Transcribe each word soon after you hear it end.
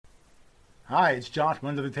Hi, it's John from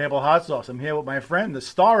Under the Table Hot Sauce. I'm here with my friend, the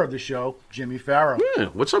star of the show, Jimmy Farrow. Yeah,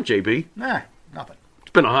 what's up, JB? Nah, nothing.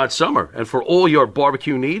 It's been a hot summer, and for all your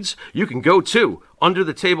barbecue needs, you can go to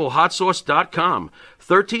underthetablehotsauce.com.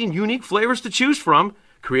 13 unique flavors to choose from,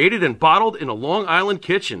 created and bottled in a Long Island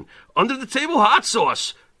kitchen.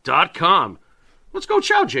 Underthetablehotsauce.com. Let's go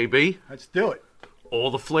chow, JB. Let's do it.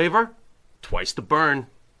 All the flavor, twice the burn.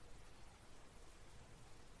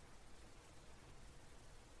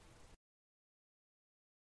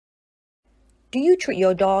 Do you treat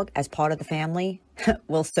your dog as part of the family?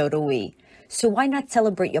 Well, so do we. So why not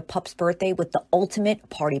celebrate your pup's birthday with the ultimate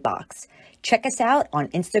party box? Check us out on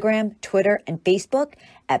Instagram, Twitter, and Facebook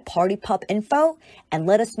at Party Pup Info, and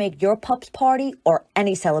let us make your pup's party or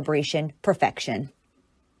any celebration perfection.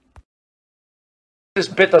 This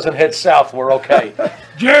bit doesn't head south, we're okay.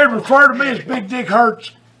 Jared, refer to me as Big Dick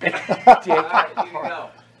Hurts.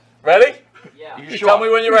 Ready? Yeah. You tell me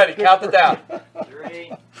when you're ready. Count it down.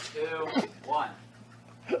 3, 2, 1.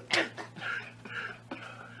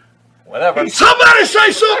 Whatever. Somebody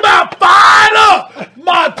say something about Fired Up!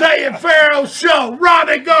 Monte and Pharaoh Show.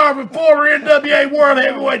 Ronnie Garvin, former NWA World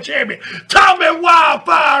Heavyweight Champion. Tommy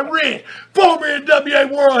Wildfire Red, former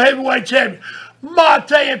NWA World Heavyweight Champion.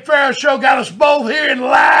 Monte and Pharaoh Show got us both here in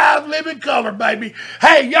live living color, baby.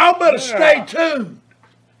 Hey, y'all better stay tuned.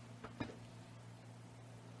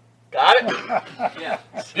 Got it? Yeah.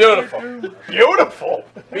 Beautiful. Beautiful.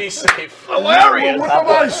 Be safe. Hilarious. What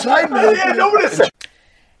somebody say, man? Yeah, nobody's.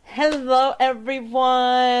 Hello,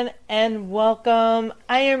 everyone, and welcome.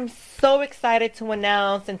 I am so excited to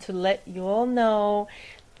announce and to let you all know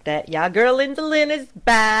that y'all girl Linda Lynn is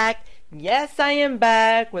back. Yes, I am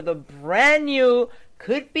back with a brand new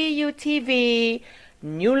Could Be You TV,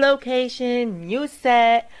 new location, new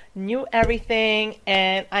set, new everything,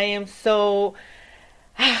 and I am so,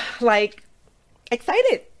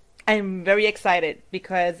 excited. I'm very excited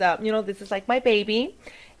because, this is like my baby.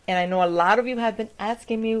 And I know a lot of you have been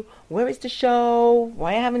asking me, where is the show?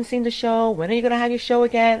 Why I haven't seen the show? When are you going to have your show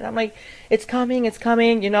again? And I'm like, it's coming. COVID's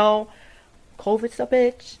a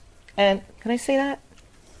bitch. And can I say that?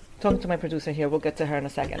 Talking to my producer here. We'll get to her in a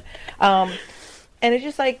second. And it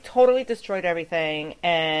just totally destroyed everything.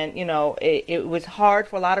 And, it was hard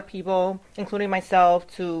for a lot of people, including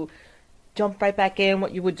myself, to jump right back in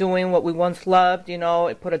what you were doing, what we once loved.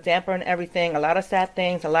 It put a damper on everything, a lot of sad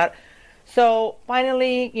things, So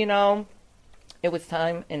finally, it was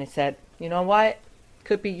time, and it said, you know what?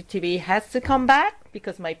 Could Be TV has to come back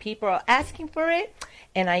because my people are asking for it,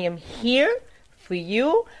 and I am here for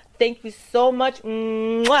you. Thank you so much.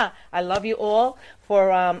 Mwah! I love you all for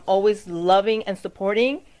always loving and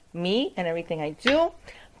supporting me and everything I do.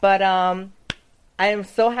 But I am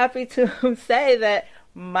so happy to say that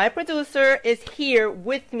my producer is here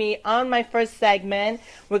with me on my first segment.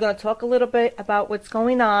 We're going to talk a little bit about what's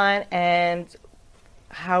going on and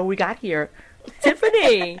how we got here.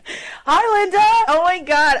 Tiffany. Hi, Linda. Oh my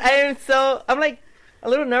God. I'm a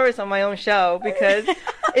little nervous on my own show because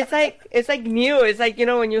it's like new. It's like,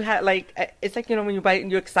 when you have it's like, when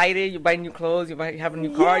you're excited, you buy new clothes, you have a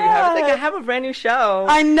new car, I have a brand new show.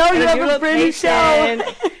 I know you have a brand new show.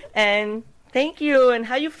 And thank you. And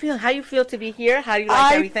how you feel to be here? How do you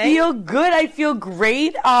like everything? I feel good. I feel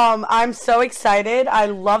great. I'm so excited. I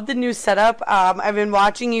love the new setup. I've been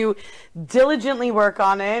watching you diligently work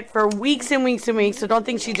on it for weeks and weeks and weeks. So don't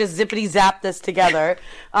think she just zippity zapped this together.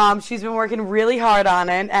 She's been working really hard on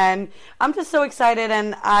it, and I'm just so excited.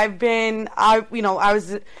 And I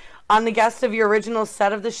was on the guest of your original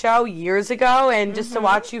set of the show years ago, and just to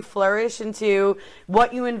watch you flourish into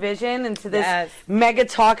what you envision, into this mega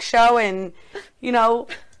talk show, and,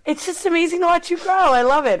 it's just amazing to watch you grow. I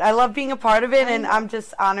love it. I love being a part of it, and I'm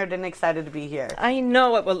just honored and excited to be here. I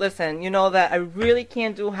know it, but listen, you know that I really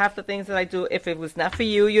can't do half the things that I do if it was not for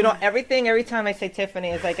you. Everything, every time I say Tiffany,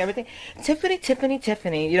 it's like everything. Tiffany.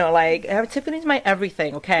 Tiffany's my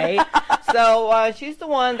everything, okay? So she's the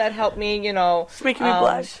one that helped me, It's making me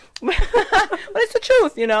blush. But it's the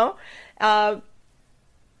truth,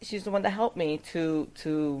 she's the one that helped me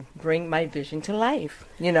to bring my vision to life,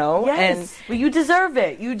 Yes. Well, you deserve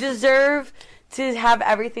it. You deserve to have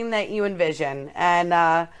everything that you envision. And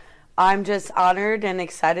I'm just honored and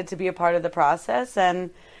excited to be a part of the process. And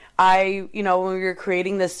when we were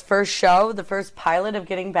creating this first show, the first pilot of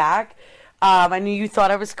Getting Back, I knew you thought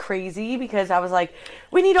I was crazy because I was like,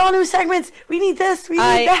 we need all new segments. We need this. We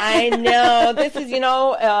need that. I know. This is,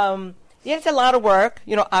 Yeah, it's a lot of work.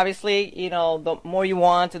 Obviously, the more you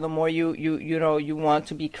want and the more you want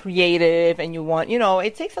to be creative and you want,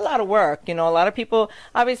 it takes a lot of work. A lot of people,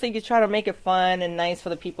 obviously, you try to make it fun and nice for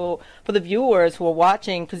the people, for the viewers who are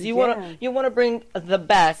watching, because you want to bring the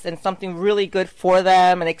best and something really good for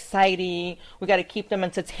them and exciting. We got to keep them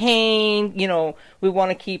entertained. We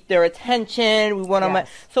want to keep their attention. We want to,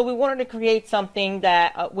 so we wanted to create something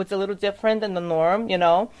that was a little different than the norm,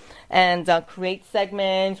 and create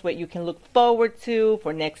segments where you can look forward to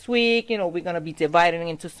for next week. We're going to be dividing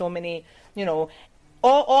into so many,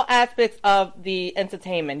 all aspects of the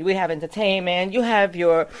entertainment. We have entertainment, you have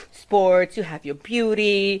your sports, you have your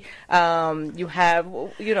beauty, you have,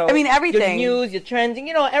 everything. Your news, your trending,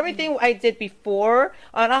 everything I did before.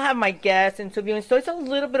 And I'll have my guests interviewing. So it's a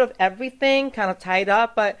little bit of everything kind of tied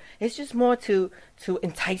up, but it's just more to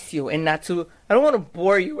entice you and not to, I don't want to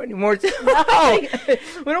bore you anymore. No. We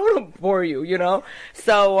don't want to bore you,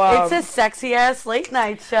 So it's a sexy ass late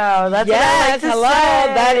night show. That's what I like to hello.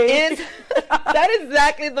 say. That is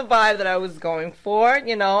exactly the vibe that I was going for.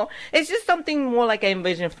 It's just something more like I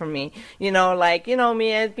envisioned for me. Me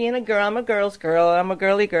as being a girl. I'm a girl's girl. I'm a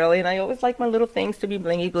girly, and I always like my little things to be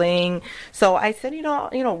blingy bling. So I said,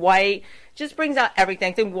 white just brings out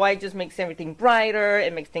everything. So white just makes everything brighter.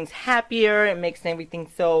 It makes things happier. It makes everything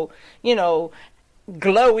so,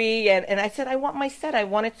 glowy. And I said, I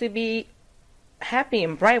want it to be happy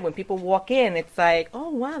and bright. When people walk in, it's like, oh,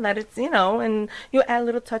 wow, that it's, and you add a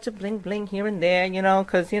little touch of bling bling here and there,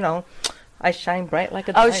 because, I shine bright like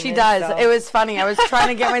a diamond. Oh, she does. So. It was funny. I was trying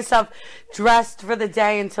to get myself dressed for the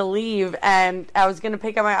day and to leave, and I was going to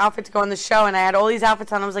pick up my outfit to go on the show, and I had all these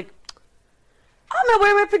outfits on. I was like, I'm going to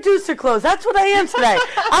wear my producer clothes. That's what I am today.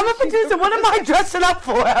 I'm a producer. What am I dressing up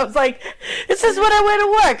for? I was like, this is what I wear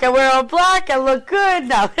to work. I wear all black. I look good.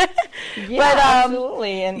 No. Yeah,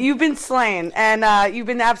 absolutely. And you've been slaying. And you've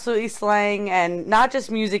been absolutely slaying. And not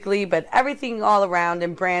just musically, but everything all around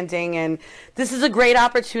and branding. And this is a great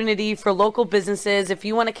opportunity for local businesses. If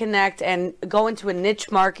you want to connect and go into a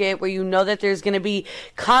niche market where you know that there's going to be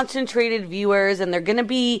concentrated viewers and they're going to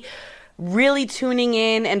be really tuning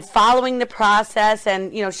in and following the process.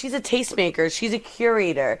 And, she's a tastemaker. She's a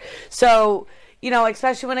curator. So,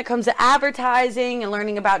 especially when it comes to advertising and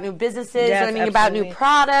learning about new businesses, learning about new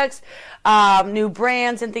products, new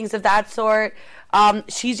brands and things of that sort.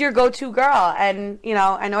 She's your go-to girl. And,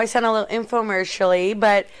 I know I sound a little infomercially,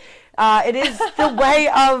 but it is the way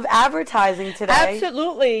of advertising today.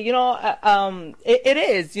 Absolutely. It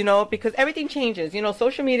is, because everything changes.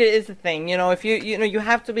 Social media is the thing. If you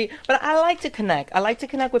have to be, but I like to connect. I like to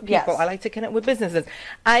connect with people. Yes. I like to connect with businesses.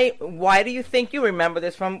 Why do you think you remember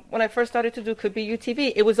this from when I first started to do Could Be You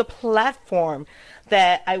TV? It was a platform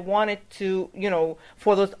that I wanted to,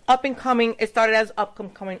 for those it started as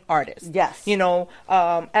up-and-coming artists. Yes.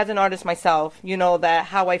 As an artist myself, that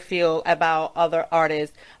how I feel about other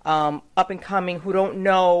artists, up-and-coming who don't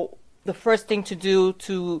know the first thing to do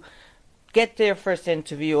to get their first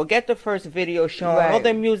interview or get the first video shown or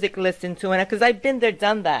their music listened to. And because I've been there,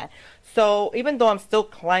 done that. So even though I'm still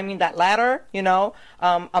climbing that ladder,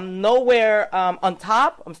 I'm nowhere on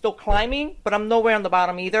top. I'm still climbing, but I'm nowhere on the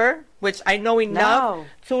bottom either, which I know enough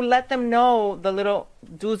to let them know the little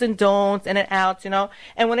do's and don'ts in and outs,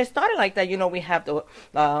 And when it started like that, we have the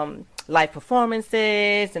live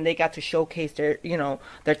performances and they got to showcase their,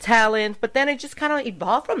 their talent. But then it just kind of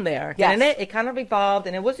evolved from there. Yes. And it kind of evolved,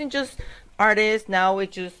 and it wasn't just artists. Now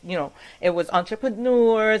it just, it was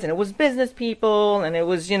entrepreneurs and it was business people and it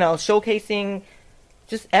was, showcasing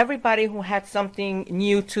just everybody who had something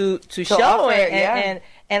new to show. Offer,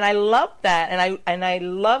 and I love that. And I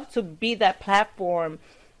love to be that platform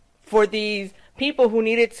for these people who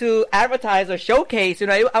needed to advertise or showcase.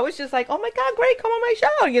 I was just like, oh my God, great, come on my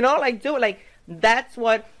show, do it. That's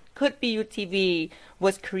what Could Be You TV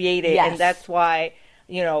was created. Yes. And that's why,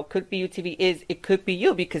 Could Be You TV it could be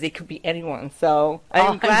you, because it could be anyone. So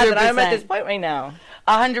I'm glad that I'm at this point right now.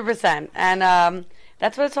 100%. And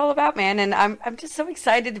that's what it's all about, man. And I'm just so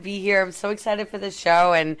excited to be here. I'm so excited for this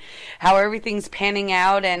show and how everything's panning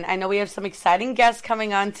out. And I know we have some exciting guests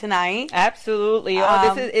coming on tonight. Absolutely.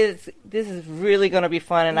 This is really going to be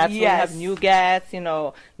fun. And that's why we have new guests,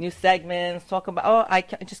 new segments, talk about, I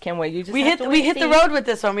just can't wait. We hit the road with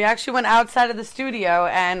this one. We actually went outside of the studio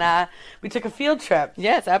and we took a field trip.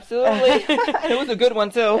 Yes, absolutely. It was a good one,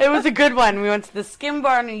 too. It was a good one. We went to the Skin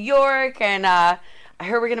Bar in New York, and I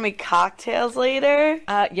heard we're going to make cocktails later.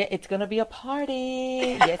 Yeah, it's going to be a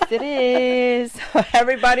party. Yes, it is.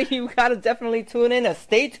 Everybody, you got to definitely tune in and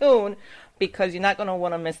stay tuned. because you're not going to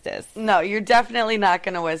want to miss this. No, you're definitely not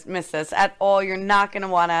going to miss this at all. You're not going to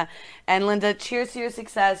want to. And Linda, cheers to your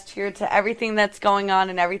success. Cheers to everything that's going on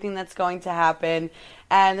and everything that's going to happen.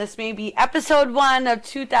 And this may be episode 1 of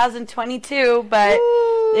 2022, but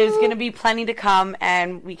there's going to be plenty to come.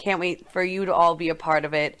 And we can't wait for you to all be a part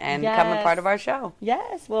of it and become a part of our show.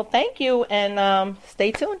 Yes. Well, thank you. And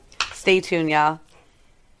stay tuned. Stay tuned, y'all.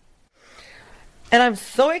 And I'm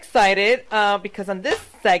so excited because on this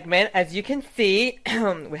segment, as you can see,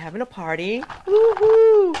 we're having a party.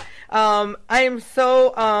 Woohoo! I am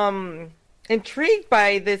so intrigued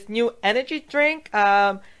by this new energy drink.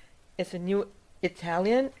 It's a new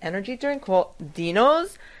Italian energy drink called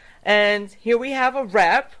Dino's. And here we have a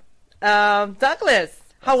rep. Douglas,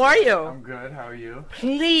 how are you? I'm good. How are you?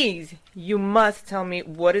 Please, you must tell me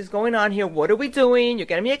what is going on here. What are we doing? You're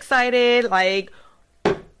getting me excited. Like,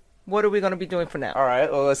 what are we going to be doing for now? All right.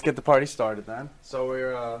 Well, let's get the party started then. So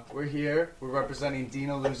we're here. We're representing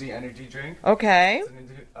Dino Luzzi Energy Drink. Okay.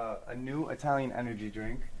 It's a new Italian energy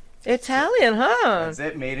drink. Italian, huh? That's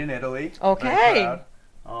it. Made in Italy. Okay. Very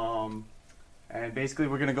proud. And basically,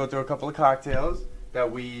 we're gonna go through a couple of cocktails that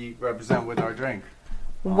we represent with our drink.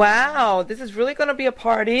 Wow, this is really going to be a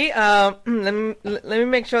party. Let me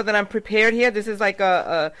make sure that I'm prepared here. This is like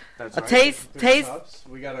a taste. Cups.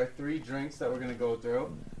 We got our 3 drinks that we're gonna go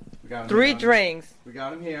through. We got 'em 3 here. drinks. We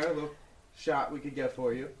got them here. A little shot we could get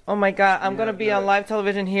for you. Oh my God, I'm going to be on live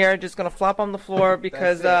television here, just going to flop on the floor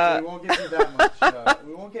because we won't get you that much.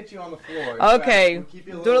 We won't get you on the floor. In okay, fact, we'll keep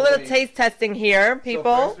you do a little weight. taste testing here,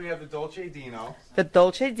 people. So first we have the Dolce Dino. The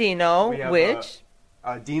Dolce Dino, We have, which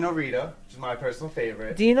Dino Rita, which is my personal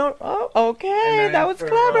favorite. Dino. Oh, okay, And then that was for,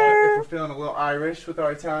 clever. if we're feeling a little Irish with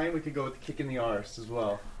our Italian, we could go with the kick in the arse as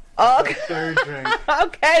well. Okay. Third drink.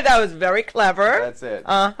 Okay, that was very clever. That's it.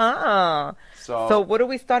 Uh-huh. So what are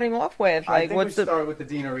we starting off with? I think we start with the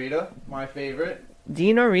Dino Rita, my favorite.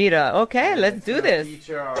 Dino Rita. Okay, And let's it's do gonna this.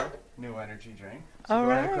 Feature our new energy drink. So All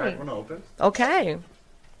go ahead and right. crack one open. Okay.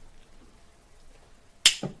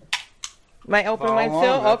 Am I open Follow mine along, too?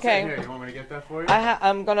 that's it. Okay. Here, you want me to get that for you?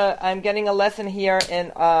 I'm getting a lesson here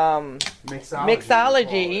in mixology. we call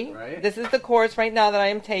it, right? This is the course right now that I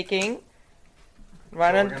am taking.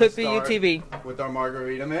 Right So on we're gonna Clippy start UTV. With our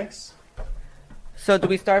margarita mix. So do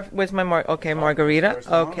we start with my margarita? First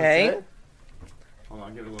one, Okay. that's it. Hold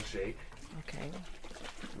on, give it a little shake. Okay.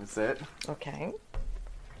 That's it. Okay.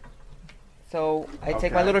 So I take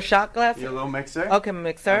Okay. my little shot glass. Your little mixer. Okay, And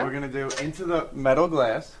mixer. we're gonna do into the metal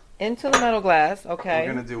glass. Into the metal glass. Okay.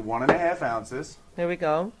 We're gonna do 1.5 ounces. There we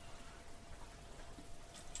go.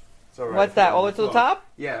 So right What's for that? the All the way to the flow. top?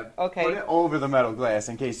 Yeah. Okay. Put it over the metal glass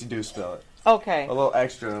in case you do spill it. Okay. A little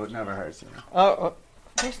extra, it never hurts. You know. Oh, of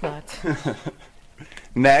course not.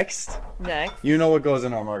 Next, Next. you know what goes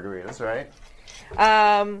in our margaritas, right?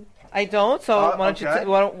 I don't. So why don't okay. you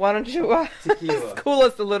why don't you Tequila. cool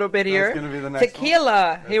us a little bit here? That's gonna be the next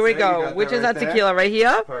Tequila. one. Here we That's it, you go. got Which that is right our there. tequila right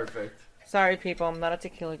here? Perfect. Sorry, people. I'm not a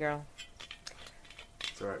tequila girl.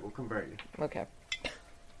 It's alright, we'll convert you. Okay.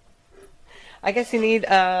 I guess you need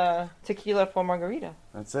tequila for margarita.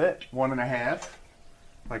 That's it. 1.5.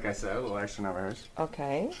 Like I said, a little extra never hurts.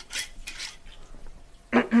 Okay.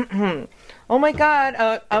 Oh my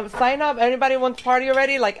God! Sign up. Anybody wants party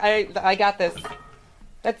already? Like I got this.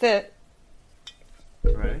 That's it.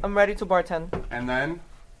 Ready? I'm ready to bartend. And then,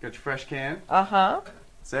 get your fresh can. Uh-huh.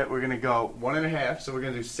 That's it. We're gonna go 1.5. So we're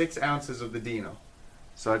gonna do 6 ounces of the Dino.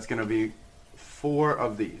 So it's gonna be 4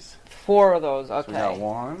 of these. 4 of those. So we got Okay.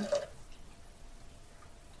 1.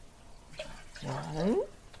 1,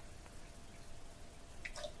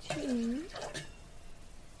 2.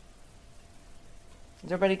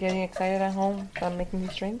 Is everybody getting excited at home that I'm making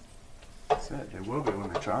these drinks? That's it. They will be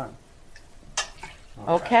when they try 'em.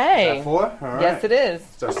 Okay. Is that 4? All right. Yes, it is.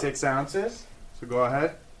 So 6 ounces. So go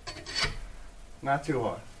ahead. Not too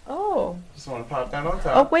hard. Oh. Just want to pop that on Oh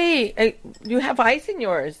top. wait, you have ice in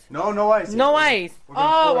yours. No ice. No We're ice. we're gonna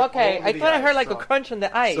pour Oh, it okay. over I the thought I heard ice, like a so- crunch on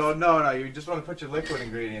the ice. So no, you just want to put your liquid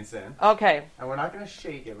ingredients in. Okay. And we're not going to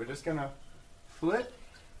shake it. We're just going to flip.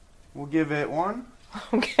 We'll give it 1.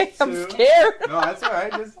 Okay, I'm 2. scared. No, that's all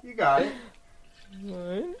right. You got it.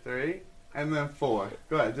 1, 3. And then 4.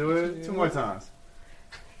 Go ahead. Do it 2 more times.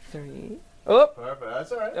 3. Oh. Perfect.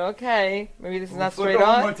 That's all right. Okay. Maybe this is not Flip straight it one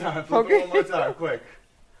on. more time. Flip Okay. it one more time. Quick.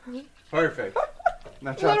 Perfect.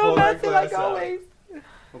 Now try to Little pull that messy glass like out. always.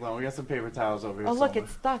 Hold on. We got some paper towels over here Oh look, somewhere.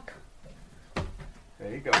 it's stuck.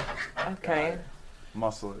 There you go. Okay.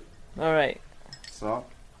 Muscle it. All right. So,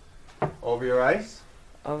 over your ice.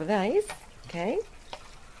 Over the ice. Okay.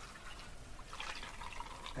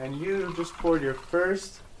 And you just poured your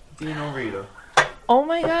first Dino Rita. Oh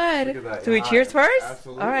my God. Look at that. Do we cheers first?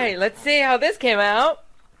 Absolutely. All right, let's see how this came out.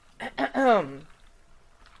 Not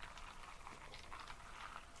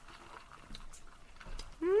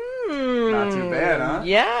too bad, huh?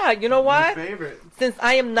 Yeah, you know what? My favorite. Since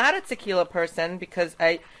I am not a tequila person, because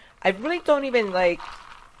I really don't even like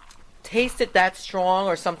taste it that strong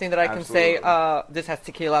or something that I can say, this has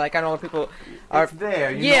tequila. Like I know people are. It's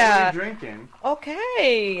there. You yeah. know what you're drinking.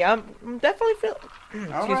 Okay, I'm definitely feeling.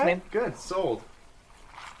 All Excuse right. me. Good. Sold.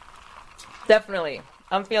 Definitely,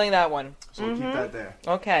 I'm feeling that one. So we'll keep that there.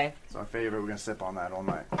 Okay. It's our favorite. We're gonna sip on that all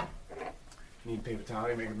night. Need paper towel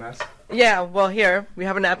to make a mess. Yeah. Well, here we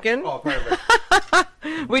have a napkin. Oh, perfect.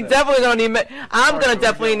 We definitely don't need. I'm Alright, gonna so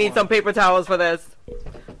definitely we get need one. some paper towels for this.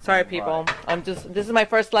 Sorry, people. This is my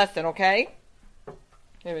first lesson. Okay.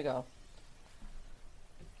 Here we go.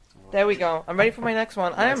 There we go. I'm ready for my next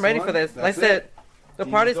one. I am Next ready one? for this. That's That's it. The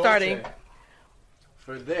Di party's Dolce. starting.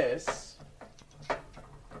 For this,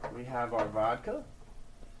 we have our vodka,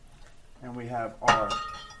 and we have our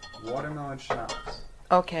watermelon schnapps.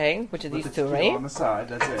 Okay, which is With these the two, tequila right? on the side.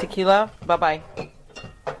 That's it. Tequila. Bye bye.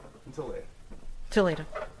 Until later. Till later.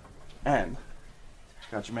 And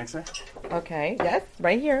got your mixer. Okay. Yes.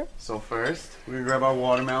 Right here. So first, we're gonna grab our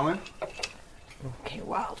watermelon. Okay.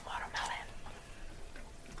 Wild watermelon.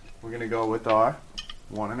 We're gonna go with our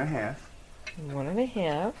 1.5.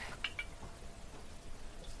 1.5.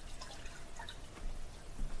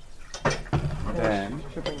 Then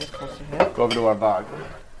Should bring this closer here. go over to our vodka.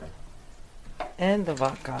 And the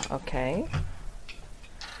vodka. Okay.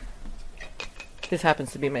 This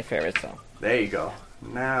happens to be my favorite, so. There you go.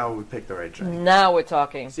 Now we pick the right drink. Now we're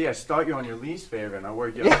talking. See, I start you on your least favorite, and I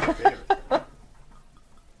work you up to your favorite.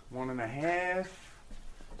 1.5.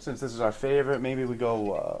 Since this is our favorite, maybe we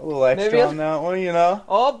go a little extra Maybe on that one, you know?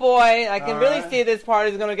 Oh boy, I can really Alright. see this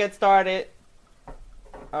party's gonna get started.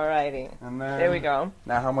 Alrighty. And then, There we go.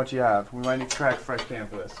 Now, how much you have? We might need to crack a fresh can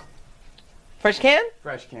for this. Fresh can?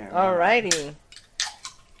 Fresh can. Alrighty.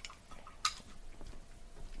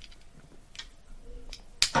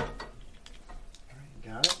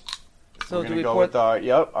 Got it? So We're do gonna we go pour? with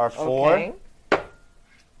our 4. Okay.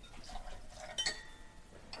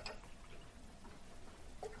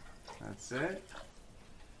 That's it.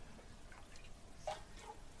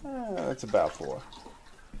 That's about 4.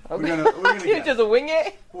 Okay. We're gonna You guess. just wing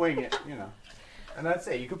it. Wing it, you know. And that's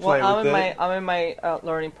it. You can Well, play I'm with in it. my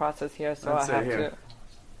learning process here, so That's I have it here.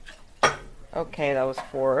 to. Okay, that was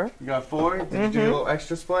 4. You got 4? Did you do a little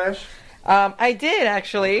extra splash? I did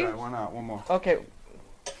actually. Okay, why not? One more. Okay.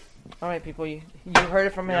 All right, people, you heard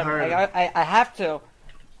it from You him. heard I have to.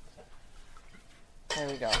 There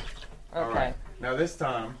we go. Okay. All right. Now this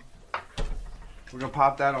time, we're gonna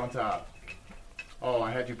pop that on top. Oh,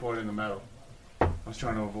 I had you pour it in the middle. I was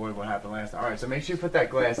trying to avoid what happened last time. All right, so make sure you put that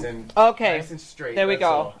glass in Okay. nice and straight. There we that's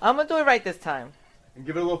go. all. I'm gonna do it right this time. And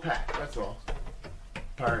give it a little pat. That's all.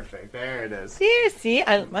 Perfect. There it is. See,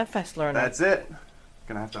 I'm a fast learner. That's it.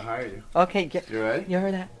 Gonna have to hire you. Okay, You ready? you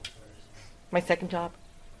heard that? My second job.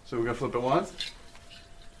 So we're gonna flip it once,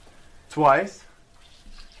 twice.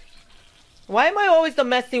 Why am I always the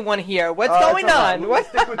messy one here? What's Oh, going it's all right. on? Let's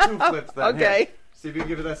stick with 2 flips then. Okay. Here. See if you can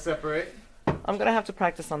give it that separate. I'm gonna have to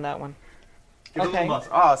practice on that one. Give it a Okay. little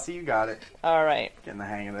muscle. Oh, see, you got it. All right. Getting the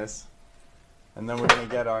hang of this. And then we're gonna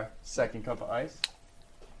get our second cup of ice.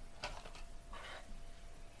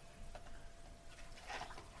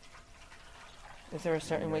 Is there a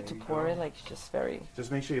certain way to pour it? Like just very.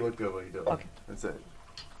 Just make sure you look good while you do it. Okay. That's it.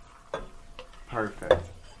 Perfect.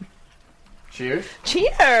 Cheers.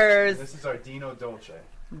 Cheers, This is our Dino Dolce.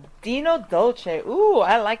 Dino Dolce. Ooh,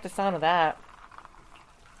 I like the sound of that.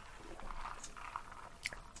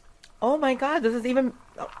 Oh my God, this is even.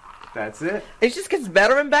 That's it. It just gets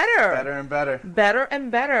better and better. Better and better. Better and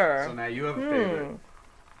better. So now you have a favorite.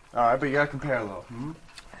 All right, but you gotta compare a little.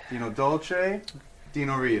 Dino Dolce,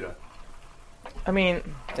 Dino Rita. I mean,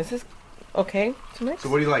 is this okay to mix? So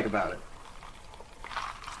what do you like about it?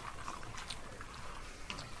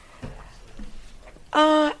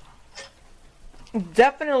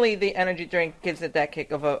 Definitely the energy drink gives it that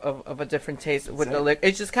kick of a different taste with the liquor.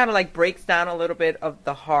 It just kind of like breaks down a little bit of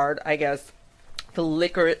the hard, I guess, the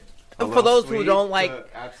liquor. For little those who sweet, don't like,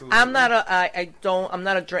 absolutely. I'm not a, I'm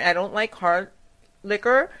not a drink. I don't like hard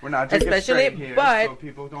liquor. We're not drinking especially, straight here, but so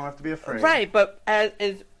people don't have to be afraid. right, but as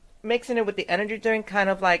is mixing it with the energy drink, kind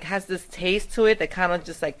of like has this taste to it that kind of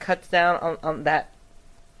just like cuts down on that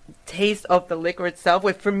taste of the liquor itself.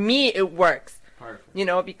 Which for me, it works. Perfect. You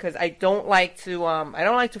know, because I don't like to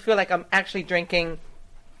feel like I'm actually drinking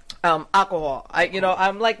alcohol.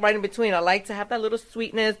 I'm like right in between. I like to have that little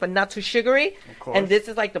sweetness, but not too sugary. Of course. And this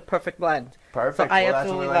is like the perfect blend. Perfect. So I Well,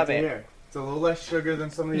 absolutely that's love what we it. like to hear. It's a little less sugar than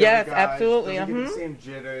some of the Yes, other guys. absolutely, Doesn't get mhm. the same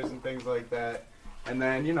jitters and things like that. And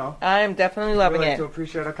then, you know, I am definitely we loving like it. to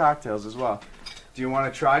appreciate our cocktails as well. Do you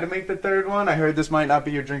want to try to make the third one? I heard this might not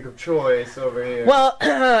be your drink of choice over here. Well,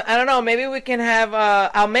 I don't know. Maybe we can have.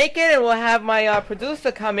 I'll make it, and we'll have my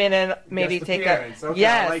producer come in and maybe Guest take appearance. a. Okay,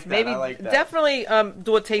 yes, I like that, maybe I like that. definitely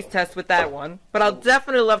do a taste test with that one. But I'll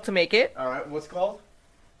definitely love to make it. All right, what's it called?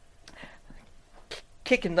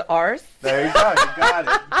 Kicking the arse. There you go. You got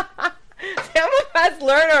it. I'm a fast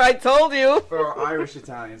learner. I told you. For our Irish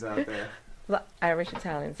Italians out there. Irish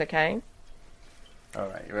Italians, okay. All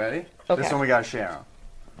right, you ready? Okay. This one we got to share on.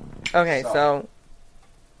 Okay, So- so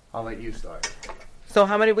I'll let you start.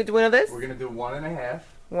 how many we doing of this? We're going to do 1.5.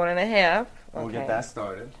 1.5. And we'll Okay. get that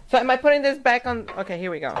started. So am I putting this back on? Okay,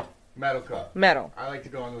 here we go. Metal cup. Metal. I like to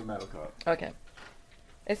go into the metal cup. Okay.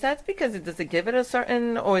 Is that because does it give it a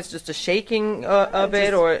certain, or it's just a shaking of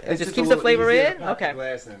it, or it just keeps the flavor in? Okay.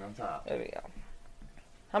 Glass in on top. There we go.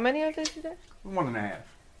 How many of this is there? 1.5.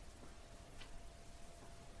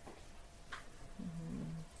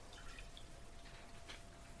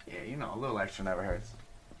 Yeah, you know, a little extra never hurts.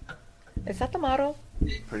 Is that the motto?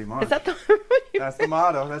 Pretty much. Is that the? That's the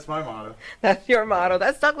motto. That's my motto. That's your motto.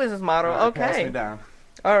 That's Douglas's motto. All right, Pass me Okay. down.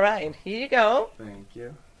 All right. Here you go. Thank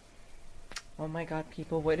you. Oh my God,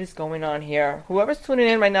 people, what is going on here? Whoever's tuning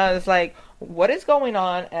in right now is like, what is going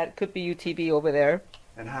on at Could Be UTV over there?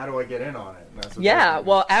 And how do I get in on it? And that's what Yeah, they're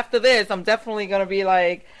well, after this, I'm definitely going to be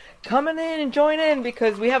like, coming in and join in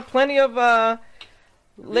because we have plenty of doing.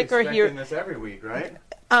 liquor Expecting here. this every week, right?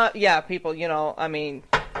 Yeah, people, you know, I mean,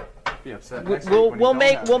 Be upset. we- next week when you don't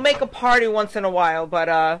have we'll it. make a party once in a while, but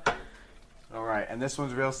All right, and this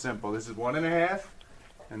one's real simple. This is 1.5,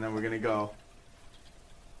 and then we're gonna go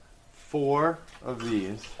 4 of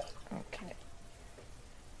these, okay.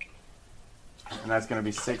 and that's gonna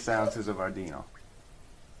be 6 ounces of Ardino.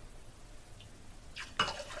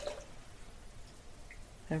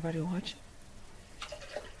 Everybody watch.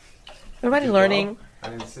 Everybody Did you learning. blow? I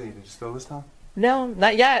didn't see. Did you spill this time? No,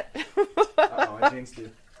 not yet. Uh-oh, I jinxed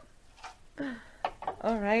you.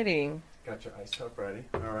 Alrighty, Got your ice cup ready.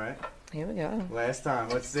 All right. here we go. Last time.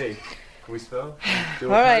 Let's see. Can we spill? Do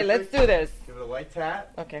it All right, perfect. let's do this. Give it a light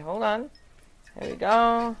tap. Okay, hold on. There we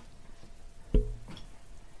go.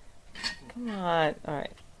 Come on. All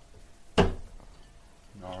right.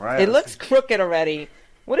 All right. It let's looks crooked already.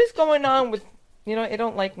 What is going on with, it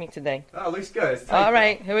don't like me today. Oh, it looks good. It's tight, All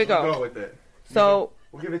right, though. here we We'll go. go with it. So,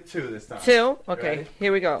 We'll give it 2 this time. 2. Okay, Ready?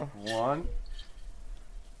 here we go. 1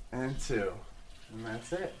 and 2. And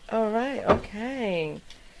that's it. All right, okay.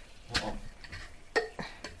 Oh.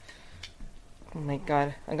 Oh my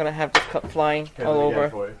God, I'm going to have this cup flying Okay, all let me get it over.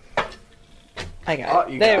 for you. I got Oh,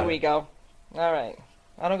 it. you There got we it. go. All right.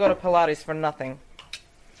 I don't go to Pilates for nothing.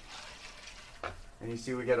 And you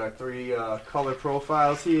see we got our 3 color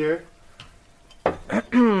profiles here.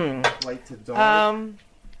 Light to dark.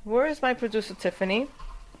 Where is my producer, Tiffany?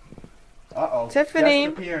 Uh-oh. Tiffany.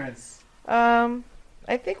 Guest appearance.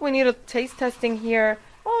 I think we need a taste testing here.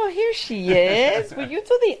 Oh, here she is. Will you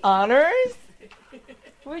do the honors?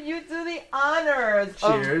 Will you do the honors?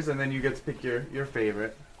 Cheers, and then you get to pick your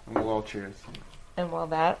favorite. And we'll all cheers. And while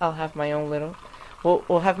that, I'll have my own little.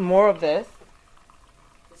 We'll have more of this.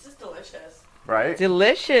 This is delicious. Right?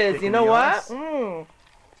 Delicious. Kicking You know the what? ice. Very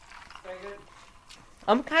good.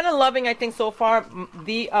 I'm kind of loving. I think so far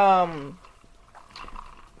the That's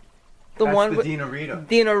one the with Dino Rita.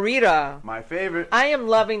 Dino Rita. My favorite. I am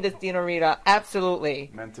loving this Dino Rita.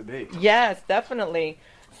 Absolutely. Meant to be. Yes, definitely.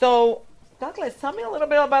 So, Douglas, tell me a little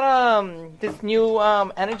bit about this new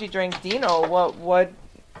energy drink, Dino. What where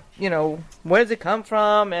does it come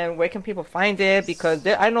from, and where can people find it? Because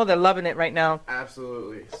I know they're loving it right now.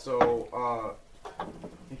 Absolutely. So,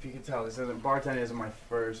 if you can tell, bartending isn't my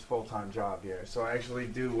first full-time job here. So I actually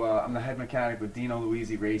do. I'm the head mechanic with Dino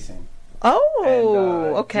Luizzi Racing. Oh,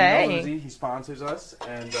 And, okay. Dino Luizzi, he sponsors us,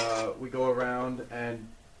 and we go around, and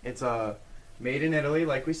it's made in Italy,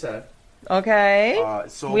 like we said. Okay.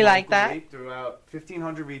 Sold We like locally that. throughout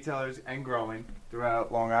 1,500 retailers and growing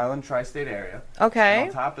throughout Long Island tri-state area. Okay. And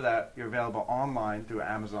on top of that, you're available online through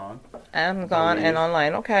Amazon. Amazon and believe.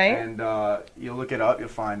 online. Okay. And you'll look it up, you'll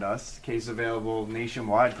find us. Case available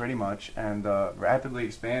nationwide pretty much, and rapidly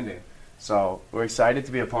expanding. So we're excited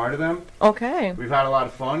to be a part of them. Okay. We've had a lot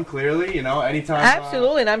of fun, clearly, anytime.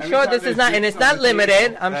 Absolutely, and I'm sure anytime this is there's not, and drinks it's on not the limited.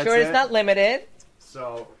 table, I'm that's sure it's it. not limited.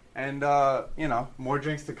 So, and, more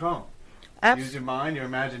drinks to come. Abs- Use your mind, your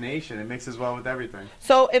imagination. It mixes well with everything.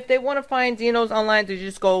 So if they want to find Dino's online, do you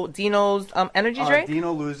just go Dino's energy drink?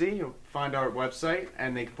 Dino Luizzi, you'll find our website,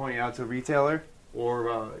 and they can point you out to a retailer.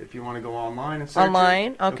 or if you want to go online and search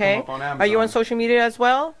Online, it, it'll okay. come up on Amazon. Are you on social media as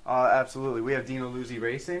well? Absolutely. We have Dino Luzzi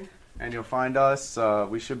Racing, and you'll find us.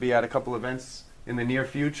 We should be at a couple events in the near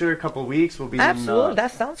future, a couple of weeks. We'll be Absolutely.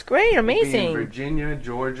 That sounds great. We'll be in Amazing. Virginia,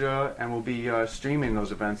 Georgia, and we'll be streaming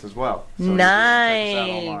those events as well. So Nice. you can check us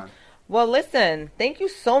out online. Well, listen, thank you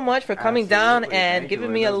so much for coming down Absolutely. and Thank giving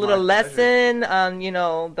you. me It a was little my pleasure. lesson on,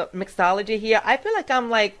 the mixology here. I feel like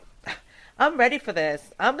I'm ready for this.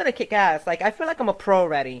 I'm going to kick ass. Like, I feel like I'm a pro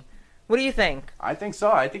already. What do you think? I think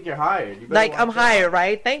so. I think you're hired. You better Like, watch I'm out. hired,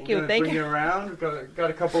 right? Thank We're you. gonna Thank bring you. you around. We've got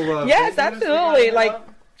a couple of Yes, business we gotta absolutely. hit Like, up.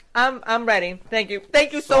 I'm ready. Thank you.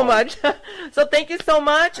 Thank you so much. So thank you so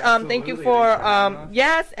much. Thank you Absolutely. for Thanks for having us.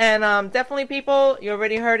 yes, and definitely people, you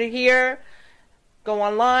already heard it here. Go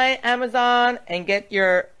online, Amazon, and get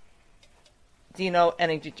your Dino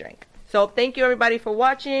energy drink. So thank you everybody for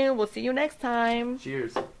watching. We'll see you next time.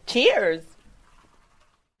 Cheers. Cheers.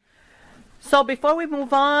 So before we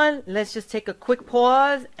move on, let's just take a quick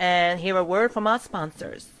pause and hear a word from our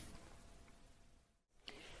sponsors.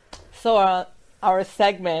 So our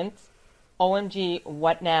segment, OMG,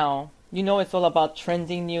 What Now? You know it's all about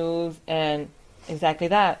trending news and exactly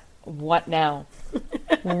that. What now?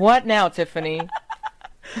 What now, Tiffany?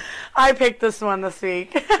 I picked this one this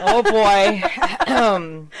week. Oh boy.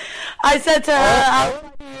 I said to her,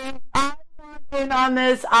 I want in on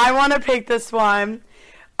this. I want to pick this one.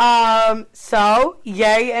 So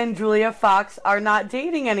Ye and Julia Fox are not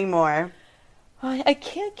dating anymore. I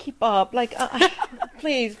can't keep up. Like,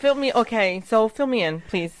 please fill me. Okay, so fill me in,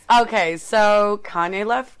 please. Okay, so Kanye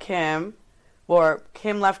left Kim, or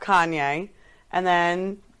Kim left Kanye, and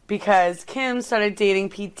then because Kim started dating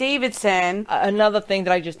Pete Davidson, Another thing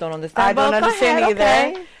that I just don't understand. I don't But go understand ahead,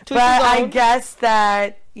 either. okay. But I guess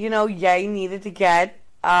that Ye needed to get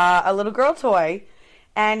a little girl toy,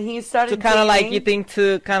 and he started to kind of like, dating- you think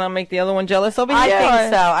to kind of make the other one jealous over I here? think or-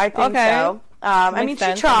 so. I think Okay. so. I mean, Makes she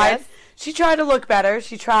sense, I tried. guess. She tried to look better.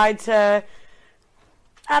 She tried to.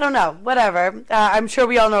 I don't know. Whatever. I'm sure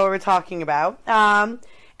we all know what we're talking about. And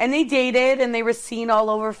they dated, and they were seen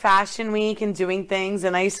all over Fashion Week and doing things.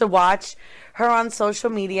 And I used to watch her on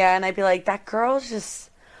social media, and I'd be like, "That girl's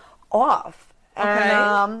just off." Okay.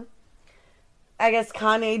 And I guess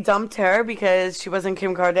Kanye dumped her because she wasn't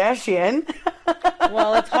Kim Kardashian.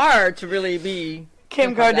 Well, it's hard to really be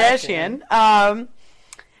Kim Kardashian.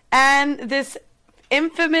 And this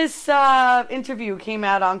infamous interview came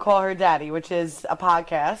out on Call Her Daddy, which is a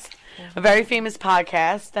podcast, a very famous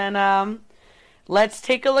podcast. And let's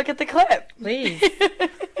take a look at the clip. Please.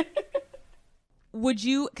 Would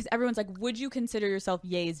you, because everyone's like, would you consider yourself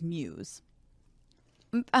Ye's muse?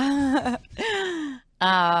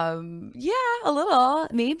 Yeah, a little,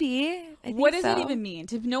 maybe. I think What does so. it even mean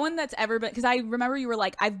to no one that's ever been? Because I remember you were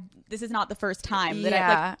like, this is not the first time that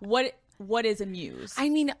Yeah. what is a muse? I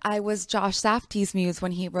mean, I was Josh Safdie's muse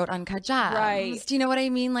when he wrote Uncut Gems. Right. Do you know what I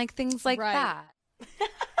mean? Like things like Right.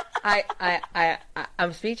 that.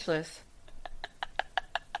 I'm speechless.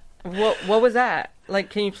 What was that? Like,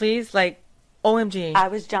 can you please, like, OMG. I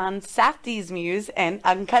was John Safdie's muse and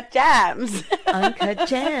Uncut Gems. Uncut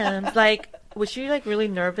Gems. Like, was she, like, really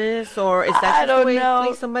nervous? Or is that I just the don't way? know.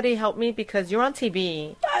 Please, somebody help me because you're on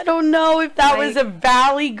TV. I don't know if that was a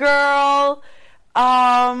Valley Girl.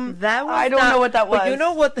 That was I don't know what that was. But you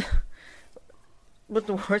know what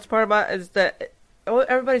the worst part about it is that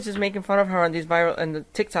everybody's just making fun of her on these viral and the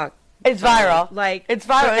TikTok. It's viral. Like, It's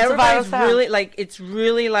viral. but It's a viral everybody's sound. really like, it's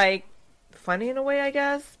really like funny in a way, I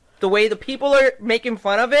guess. The way the people are making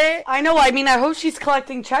fun of it. I know. I mean, I hope she's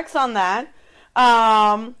collecting checks on that.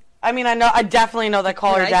 I mean, I definitely know that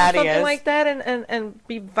Call Her Can I do Daddy something is. like that and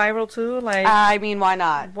be viral too? Like, I mean, why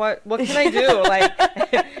not? What can I do?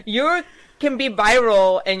 Like, you can be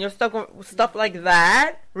viral and you're stuck with stuff like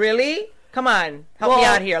that? Really? Come on, help me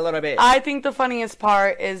Well, out here a little bit. I think the funniest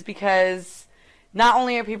part is because not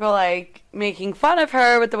only are people like making fun of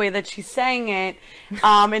her with the way that she's saying it,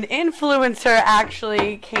 an influencer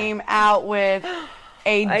actually came out with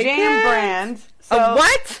a I jam can't. brand. A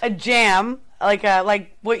what? A jam,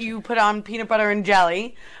 like what you put on peanut butter and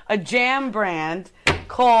jelly. A jam brand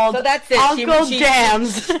called So that's it. Uncle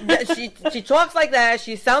Jams. She talks like that.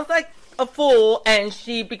 She sounds like a fool, and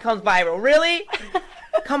she becomes viral. Really?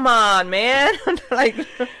 Come on, man. Like,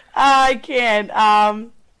 I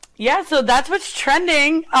can't. Yeah, so that's what's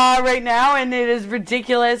trending right now, and it is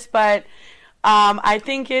ridiculous, but I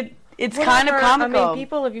think it's kind of whatever. comical. I mean,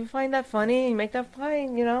 people, if you find that funny, you make that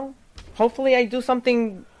fine, you know. Hopefully, I do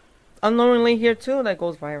something unknowingly here too that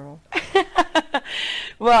goes viral.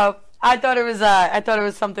 Well, I thought it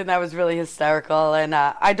was something that was really hysterical, and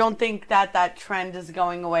I don't think that trend is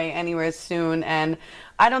going away anywhere soon. And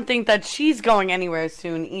I don't think that she's going anywhere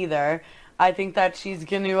soon either. I think that she's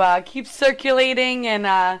going to keep circulating and...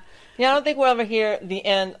 I don't think we'll ever hear the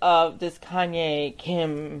end of this Kanye,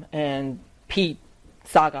 Kim, and Pete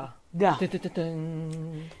saga. No.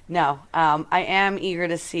 No. I am eager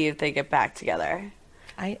to see if they get back together.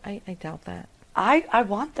 I doubt that. I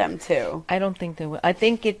want them to. I don't think they will. I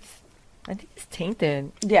think it's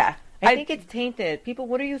tainted. Yeah. I think it's tainted. People,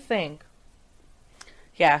 what do you think?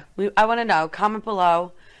 Yeah. I want to know. Comment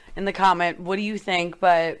below in the comment. What do you think?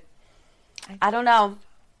 But I don't know.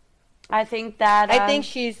 I think that... I think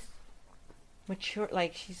she's mature.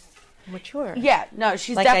 Like, she's mature. Yeah. No,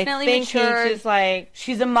 she's like, definitely I think mature. She's like...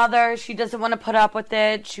 She's a mother. She doesn't want to put up with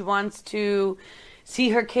it. She wants to see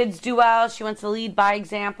her kids do well. She wants to lead by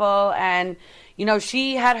example. And, you know,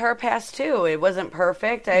 she had her past too. It wasn't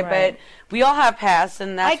perfect, but we all have pasts,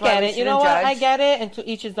 and that's why we it. You know what? I get it. And to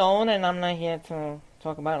each his own. And I'm not here to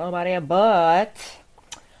talk about nobody. But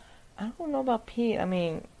I don't know about Pete. I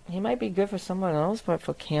mean, he might be good for someone else, but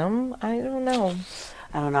for Kim, I don't know.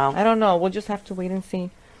 I don't know. We'll just have to wait and see.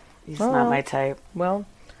 He's not my type. Well,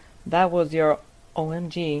 that was your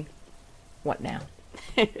OMG. What now?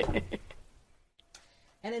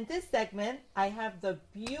 And in this segment, I have the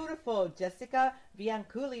beautiful Jessica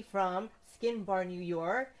Bianculi from Skin Bar, New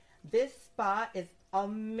York. This spa is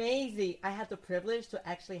amazing. I had the privilege to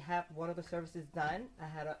actually have one of the services done. I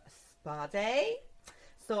had a spa day.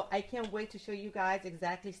 So I can't wait to show you guys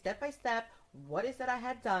exactly step by step what is that I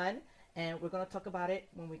had done. And we're going to talk about it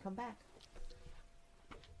when we come back.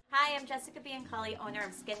 Hi, I'm Jessica Bianculi, owner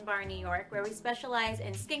of Skin Bar New York, where we specialize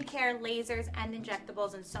in skincare, lasers, and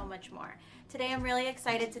injectables, and so much more. Today, I'm really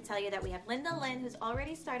excited to tell you that we have Linda Lynn, who's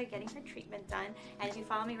already started getting her treatment done. And if you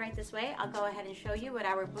follow me right this way, I'll go ahead and show you what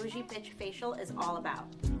our Bougie Bitch facial is all about.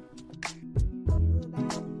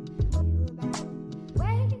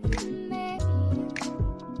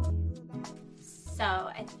 So,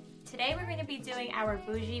 today we're going to be doing our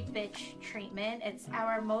Bougie Bitch treatment. It's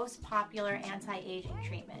our most popular anti-aging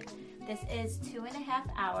treatment. This is 2.5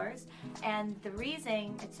 hours, and the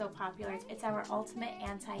reason it's so popular is it's our ultimate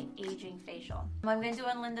anti-aging facial. What I'm going to do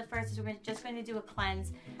on Linda first is we're just going to do a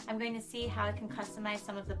cleanse. I'm going to see how I can customize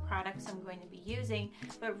some of the products I'm going to be using,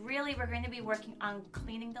 but really we're going to be working on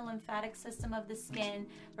cleaning the lymphatic system of the skin.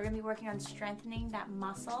 We're going to be working on strengthening that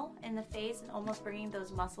muscle in the face and almost bringing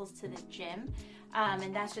those muscles to the gym.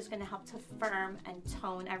 And that's just going to help to firm and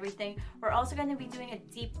tone everything. We're also going to be doing a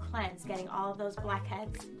deep cleanse, getting all of those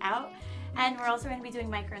blackheads out. And we're also going to be doing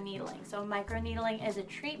microneedling. So microneedling is a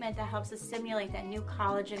treatment that helps to stimulate that new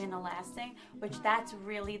collagen and elastin, which that's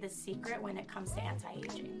really the secret when it comes to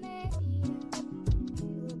anti-aging.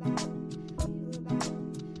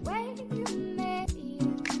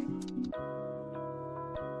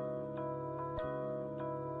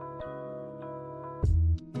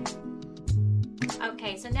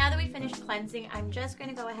 Okay, so now that we finished cleansing, I'm just going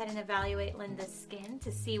to go ahead and evaluate Linda's skin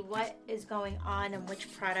to see what is going on and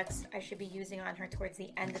which products I should be using on her towards the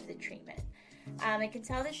end of the treatment. I can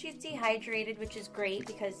tell that she's dehydrated, which is great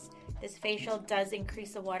because this facial does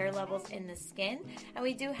increase the water levels in the skin. And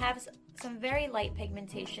we do have some very light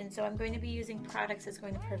pigmentation, so I'm going to be using products that's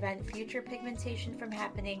going to prevent future pigmentation from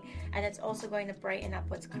happening, and it's also going to brighten up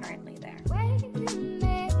what's currently there.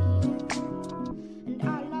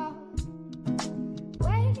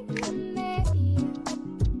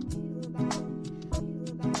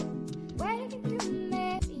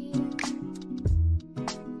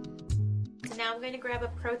 Now I'm going to grab a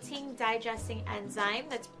protein digesting enzyme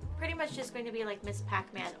that's pretty much just going to be like Miss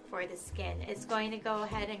Pac-Man for the skin. It's going to go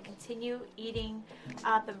ahead and continue eating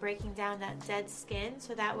up and breaking down that dead skin,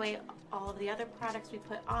 so that way all of the other products we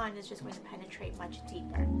put on is just going to penetrate much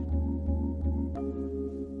deeper.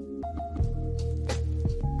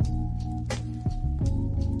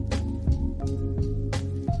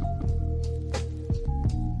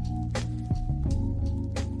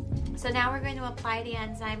 So now we're going to apply the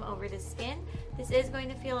enzyme over the skin. This is going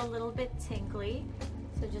to feel a little bit tingly,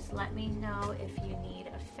 so just let me know if you need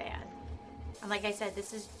a fan. And like I said,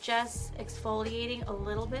 this is just exfoliating a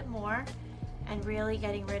little bit more and really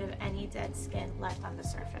getting rid of any dead skin left on the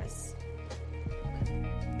surface.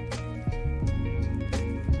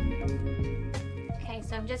 Okay,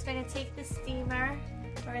 so I'm just going to take the steamer.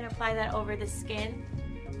 We're going to apply that over the skin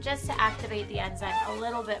just to activate the enzyme a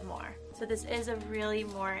little bit more. So this is a really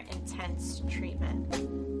more intense treatment.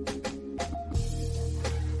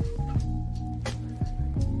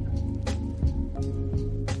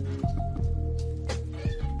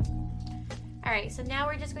 All right, so now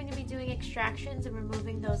we're just going to be doing extractions and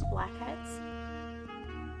removing those blackheads.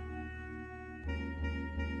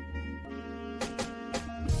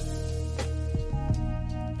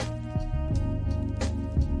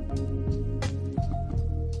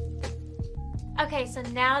 Okay, so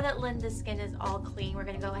now that Linda's skin is all clean, we're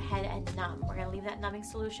gonna go ahead and numb. We're gonna leave that numbing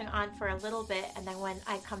solution on for a little bit, and then when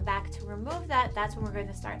I come back to remove that, that's when we're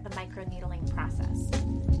gonna start the microneedling process.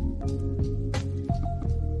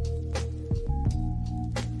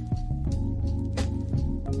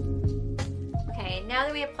 Okay, now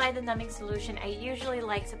that we applied the numbing solution, I usually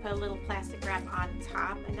like to put a little plastic wrap on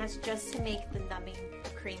top, and that's just to make the numbing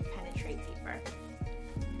cream penetrate deeper.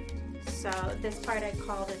 So this part I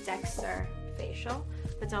call the Dexter facial,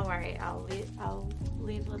 but don't worry, I'll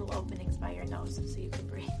leave little openings by your nose so you can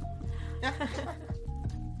breathe.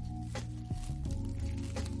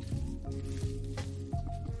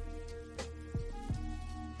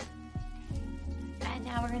 And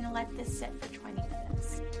now we're going to let this sit for 20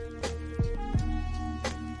 minutes.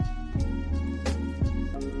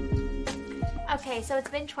 Okay, so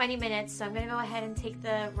it's been 20 minutes, so I'm going to go ahead and take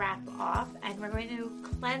the wrap off, and we're going to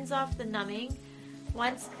cleanse off the numbing.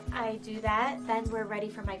 Once I do that, then we're ready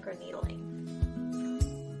for microneedling.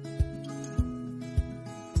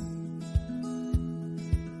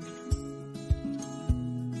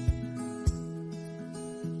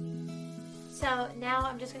 So now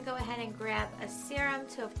I'm just going to go ahead and grab a serum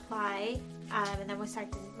to apply, and then we'll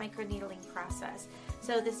start the microneedling process.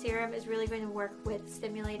 So the serum is really going to work with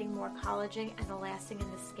stimulating more collagen and elastin in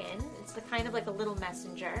the skin. It's the kind of like a little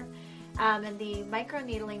messenger. And the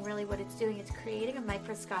microneedling, really what it's doing, it's creating a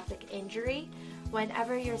microscopic injury.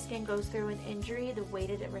 Whenever your skin goes through an injury, the way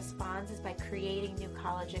that it responds is by creating new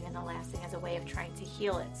collagen and elastin as a way of trying to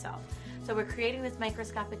heal itself. So we're creating this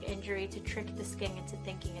microscopic injury to trick the skin into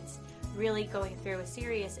thinking it's really going through a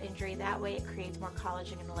serious injury. That way it creates more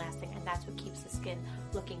collagen and elastin, and that's what keeps the skin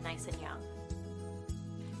looking nice and young.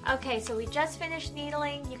 Okay, so we just finished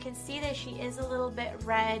needling. You can see that she is a little bit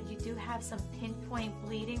red. You do have some pinpoint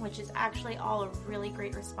bleeding, which is actually all a really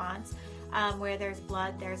great response. Where there's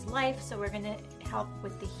blood, there's life, so we're going to help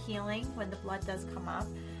with the healing when the blood does come up.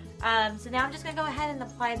 So now I'm just going to go ahead and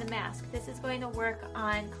apply the mask. This is going to work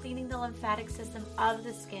on cleaning the lymphatic system of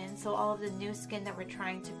the skin, so all of the new skin that we're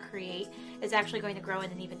trying to create is actually going to grow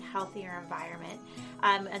in an even healthier environment.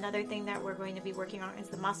 Another thing that we're going to be working on is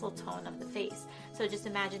the muscle tone of the face. So just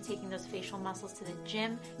imagine taking those facial muscles to the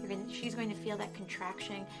gym. She's going to feel that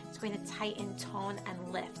contraction. It's going to tighten, tone,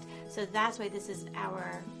 and lift. So that's why this is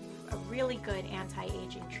a really good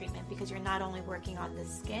anti-aging treatment, because you're not only working on the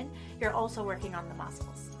skin, you're also working on the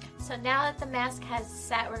muscles. So now that the mask has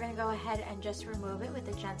set, we're going to go ahead and just remove it with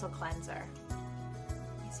a gentle cleanser.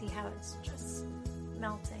 You see how it's just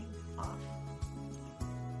melting off.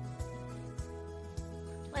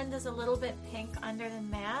 Linda's a little bit pink under the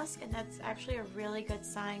mask, and that's actually a really good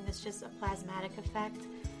sign. That's just a plasmatic effect.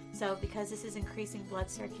 So because this is increasing blood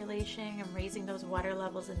circulation and raising those water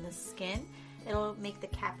levels in the skin, it'll make the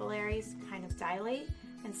capillaries kind of dilate,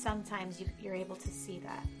 and sometimes you're able to see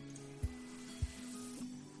that.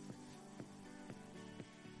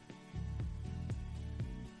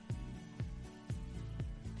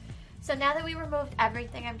 So now that we removed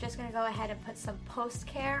everything, I'm just going to go ahead and put some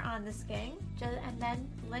post-care on the skin, and then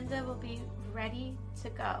Linda will be ready to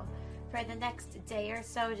go. For the next day or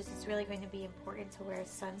so, it's really going to be important to wear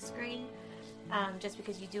sunscreen, just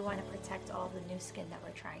because you do want to protect all the new skin that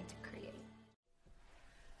we're trying to create.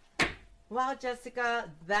 Wow, Jessica,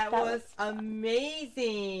 that was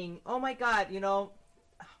amazing. Oh my God, can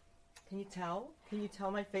you tell? Can you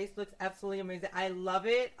tell my face looks absolutely amazing? I love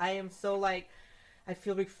it. I am so I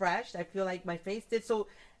feel refreshed. I feel like my face did. So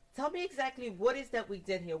tell me exactly what is that we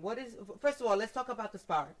did here. First of all, let's talk about the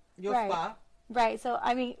spa, your spa. Right. So,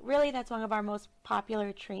 really that's one of our most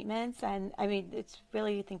popular treatments. And, it's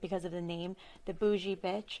really, you think, because of the name, the Bougie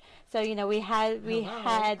Bitch. So, we had the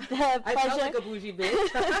pleasure. I felt like a bougie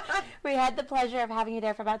bitch. We had the pleasure of having you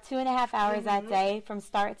there for about 2.5 hours that day from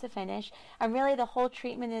start to finish. And really the whole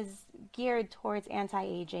treatment is geared towards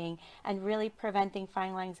anti-aging and really preventing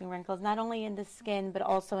fine lines and wrinkles, not only in the skin, but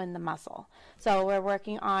also in the muscle. So we're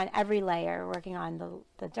working on every layer. We're working on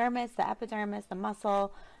the dermis, the epidermis, the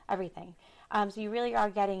muscle, everything. So you really are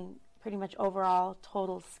getting pretty much overall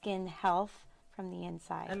total skin health from the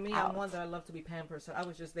inside. And me, out. I'm one that I love to be pampered, so I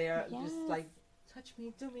was just there, just touch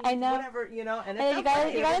me, do me, I know. whatever, and you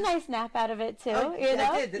got a nice nap out of it too. Oh, you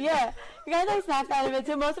know? I did. Yeah, you got a nice nap out of it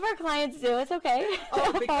too. Most of our clients do. It's okay.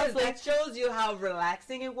 Oh, because that shows you how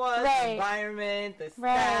relaxing it was. Right. The environment, the staff,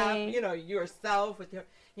 Right. Yourself with your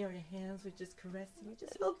hands would just caress you. You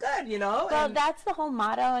just feel good, Well, that's the whole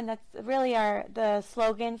motto, and that's really the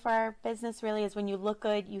slogan for our business. Really, is when you look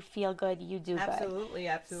good, you feel good, you do good. Absolutely.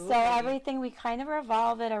 So everything, we kind of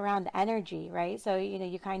revolve it around energy, right? So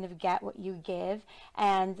you kind of get what you give,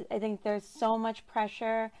 and I think there's so much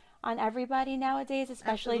pressure on everybody nowadays,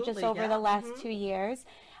 especially just Absolutely, over yeah. the last 2 years.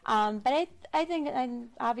 But I think, and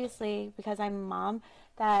obviously because I'm a mom,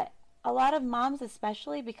 that a lot of moms,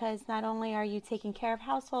 especially because not only are you taking care of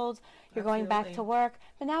households, you're going back Absolutely. to work,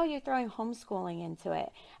 but now you're throwing homeschooling into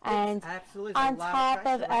it. And absolutely on a lot top of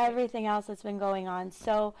pressure, right? everything else that's been going on.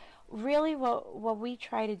 So really what we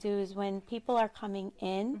try to do is when people are coming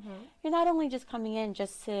in, you're not only just coming in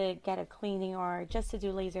just to get a cleaning or just to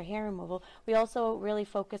do laser hair removal, we also really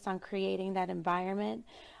focus on creating that environment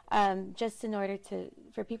just in order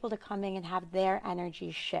for people to come in and have their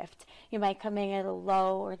energy shift. You might come in at a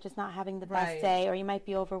low or just not having the best Right. day, or you might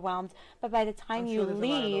be overwhelmed, but by the time I'm you sure there's a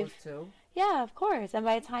lot of leave, those, too. yeah, of course, and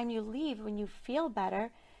by the time you leave, when you feel better,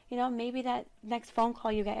 you know, maybe that next phone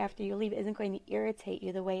call you get after you leave isn't going to irritate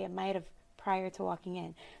you the way it might have prior to walking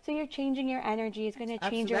in. So you're changing your energy. It's going to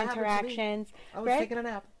change your Absolutely. That happened to me. interactions. I was right? taking a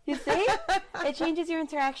nap. You see? It changes your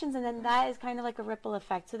interactions, and then that is kind of like a ripple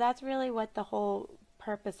effect. So that's really what the whole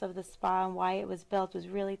purpose of the spa and why it was built was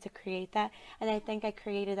really to create that. And I think I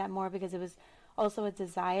created that more because it was also a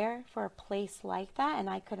desire for a place like that, and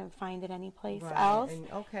I couldn't find it anyplace Right, else.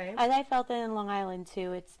 and- okay. And I felt it in Long Island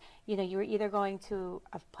too. It's, you know, you were either going to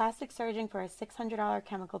a plastic surgeon for a $600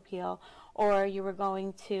 chemical peel, or you were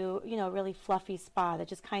going to, you know, a really fluffy spa that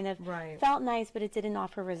just kind of Right. felt nice, but it didn't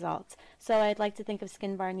offer results. So I'd like to think of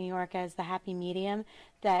Skin Bar New York as the happy medium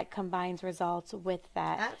that combines results with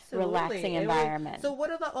that Absolutely. relaxing It was- environment. So what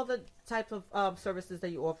are the other types of services that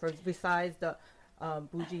you offer besides the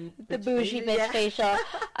bougie The bitch bougie bitch Yeah. facial.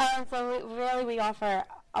 So we offer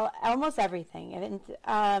almost everything.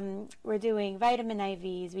 We're doing vitamin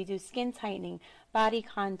IVs. We do skin tightening, body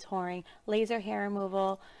contouring, laser hair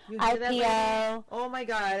removal, You hear that, lady? IPL, Oh my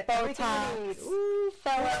God! Everything you need. Botox, Ooh,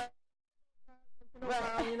 filler.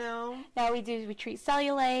 you know. Now we treat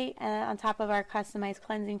cellulite on top of our customized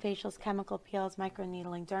cleansing facials, chemical peels,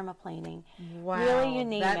 microneedling, dermaplaning. Wow. Really, you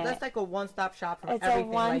name it. That's like a one-stop shop for It's a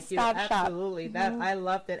everything. one-stop like you. shop. Absolutely. That Mhm. I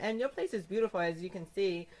loved it, and your place is beautiful, as you can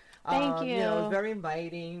see. Thank You know, you. it's very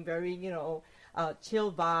inviting, very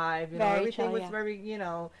chill vibe. You know, Very everything chill, was yeah.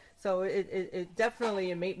 very So it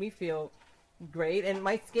definitely made me feel great, and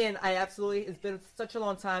my skin, it's been such a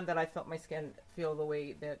long time that I felt my skin feel the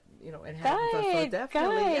way that it has. So Good,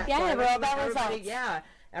 definitely, good. yeah. Yeah, So I we're all recommend about everybody, results. yeah,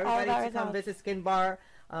 All everybody about to come results. visit Skin Bar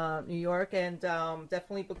New York, and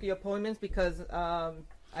definitely book your appointments because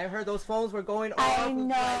I heard those phones were going off. I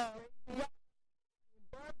know.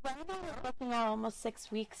 Right now we're booking out almost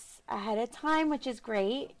 6 weeks ahead of time, which is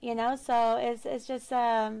great, you know. So it's just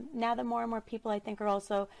now that more and more people, I think,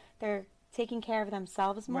 they're taking care of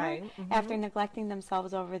themselves more Right, mhm. after neglecting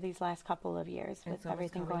themselves over these last couple of years And with summer's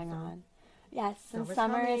everything coming, going so- on. Yes, and Summer's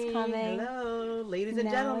summer is coming. Hello, ladies and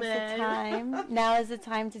Now gentlemen. is the time. Now is the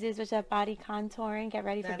time to do such a body contouring. Get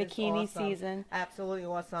ready for That is bikini awesome. season. Absolutely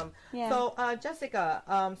awesome. Yeah. So, Jessica,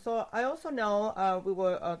 so I also know we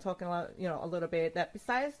were talking a little bit that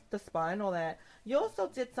besides the spa and all that, you also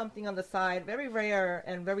did something on the side, very rare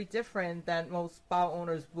and very different that most spa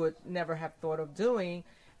owners would never have thought of doing.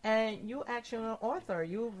 And you actually are an author.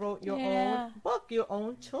 You wrote your Yeah. own book, your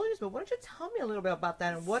own children's book. Why don't you tell me a little bit about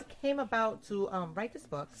that and what came about to write this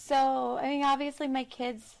book? So, I mean, obviously my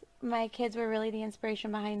kids were really the inspiration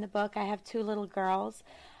behind the book. I have 2 little girls.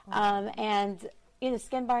 And, you know,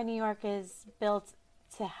 Skin Bar New York is built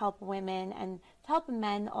to help women and to help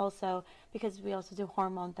men also, because we also do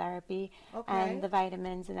hormone therapy Okay. and the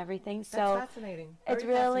vitamins and everything. That's So fascinating. it's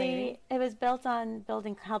Very fascinating. really, it was built on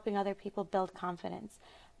helping other people build confidence.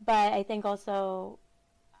 But I think also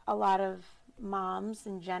a lot of moms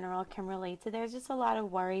in general can relate to. There's just a lot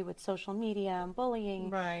of worry with social media and bullying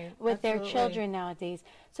Right, with their absolutely. children nowadays.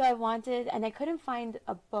 So I wanted, and I couldn't find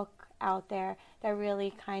a book out there that really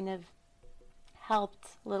kind of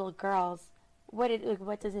helped little girls. What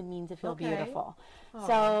does it mean to feel Okay. beautiful? Aw.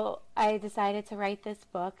 So I decided to write this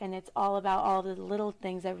book, and it's all about all the little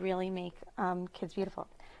things that really make kids beautiful.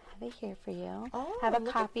 I have it here for you. Oh, I have a look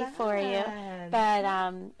at copy for you. that.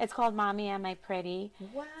 But it's called Mommy Am I Pretty?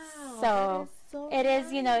 Wow. So, so it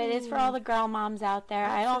is, you know, it is for all the girl moms out there.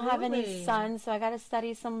 I don't have any Absolutely. sons, so I got to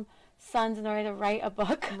study some sons in order to write a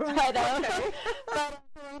book. Right, but okay.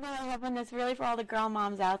 but I have one that's really for all the girl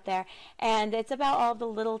moms out there, and it's about all the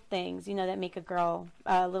little things, you know, that make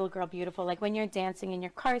a little girl beautiful. Like when you're dancing in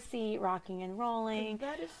your car seat, rocking and rolling.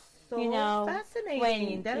 That is so you know, fascinating.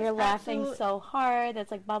 when That is you're laughing absolute- so hard, that's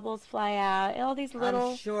like bubbles fly out. All these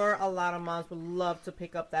little. I'm sure a lot of moms would love to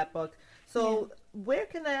pick up that book. So, where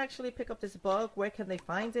can they actually pick up this book? Where can they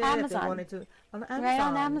find it? If Amazon. they wanted to, on Amazon. Right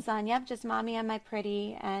on Amazon. Yep, just Mommy Am I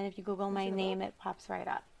Pretty, and if you Google my name, it pops right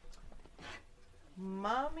up.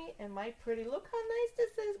 Mommy Am I Pretty? Look how nice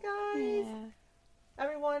this is, guys. Yeah.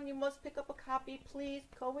 Everyone, you must pick up a copy. Please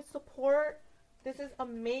go with support. This is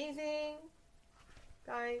amazing.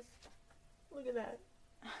 Guys, look at that.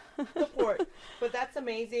 Support. But that's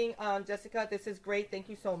amazing. Jessica, this is great. Thank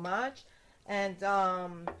you so much. And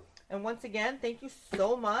once again, thank you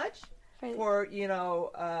so much for,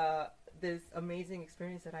 this amazing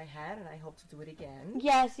experience that I had, and I hope to do it again.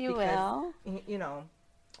 Yes, you will.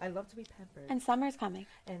 I love to be pampered. And summer's coming.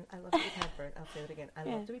 And I love to be pampered. I'll say it again. I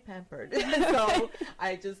love to be pampered. So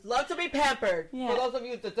I just love to be pampered. Yeah. For those of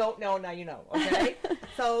you that don't know, now you know, okay?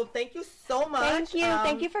 So thank you so much. Thank you.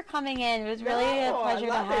 Thank you for coming in. It was really a pleasure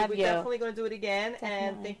to have you. We're definitely going to do it again. Definitely.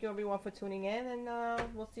 And thank you, everyone, for tuning in. And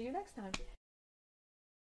we'll see you next time.